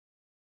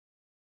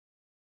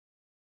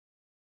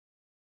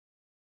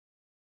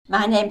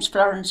My name's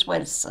Florence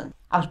Wilson.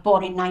 I was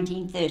born in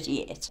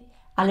 1938.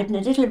 I lived in a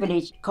little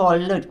village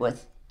called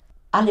Ludworth.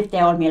 I lived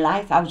there all my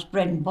life. I was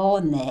bred and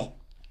born there.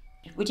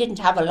 We didn't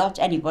have a lot,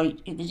 anybody,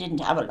 they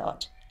didn't have a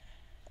lot.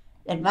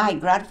 And my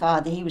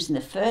grandfather, he was in the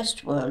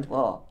First World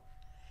War.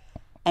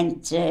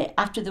 And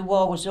after the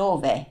war was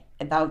over,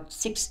 about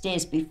 6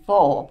 days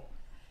before,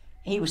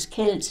 he was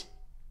killed.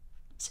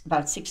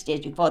 About 6 days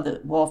before the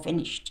war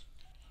finished.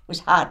 It was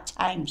hard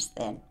times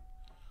then.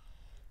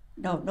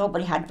 No,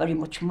 nobody had very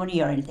much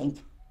money or anything.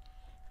 It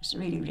was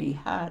really, really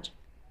hard.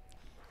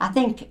 I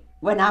think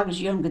when I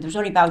was younger, there was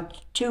only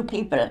about 2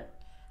 people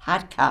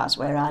had cars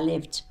where I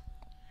lived.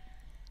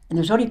 And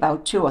there was only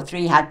about 2 or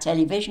 3 had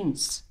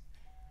televisions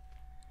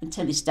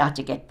until they started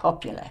to get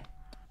popular.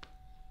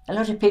 A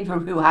lot of people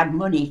who had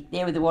money,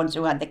 they were the ones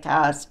who had the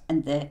cars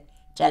and the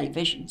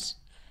televisions.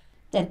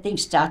 Then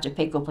things started to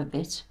pick up a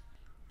bit.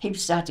 People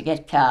started to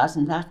get cars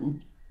and that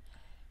and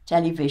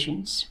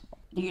televisions.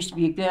 There used to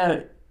be a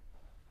girl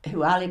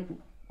who I lived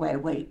where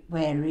we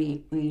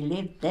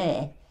lived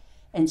there,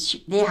 and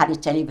they had a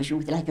television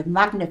with like a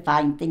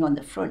magnifying thing on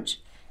the front,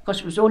 because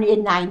it was only a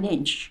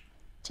 9-inch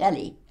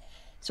telly.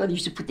 So they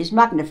used to put this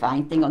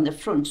magnifying thing on the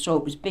front so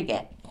it was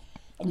bigger.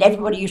 And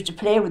everybody used to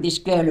play with this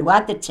girl who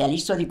had the telly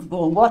so they could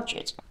go and watch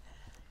it.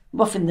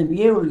 Muffin the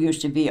Mule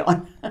used to be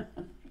on.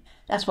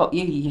 That's what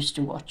you used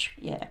to watch,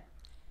 yeah.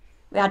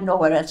 We had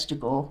nowhere else to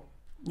go.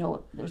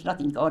 No, there was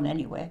nothing going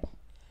anywhere.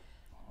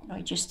 No,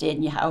 you just stayed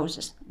in your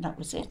houses and that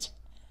was it.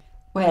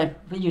 Well,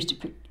 we used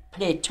to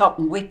play top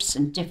and whips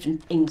and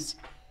different things,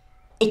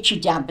 itchy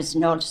dabbers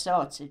and all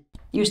sorts. You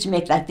used to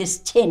make like this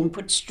tin,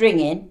 put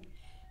string in,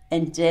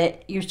 and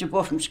used to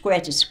go from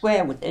square to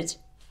square with it.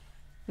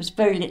 There was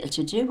very little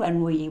to do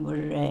when we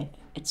were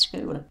at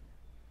school.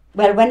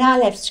 Well, when I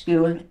left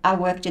school, I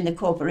worked in the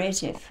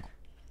cooperative.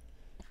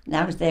 And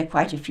I was there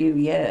quite a few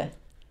years.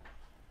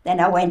 Then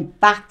I went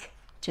back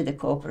to the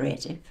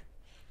cooperative.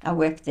 I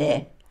worked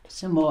there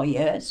some more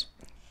years.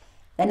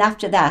 Then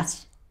after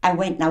that, I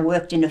went and I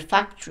worked in a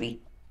factory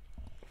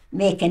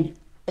making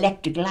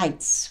electric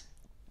lights.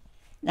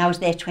 And I was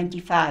there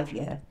 25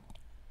 years.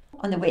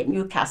 On the way to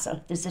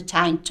Newcastle, there's a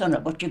tiny tunnel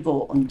what you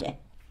go under.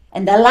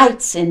 And the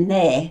lights in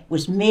there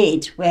was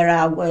made where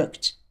I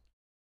worked.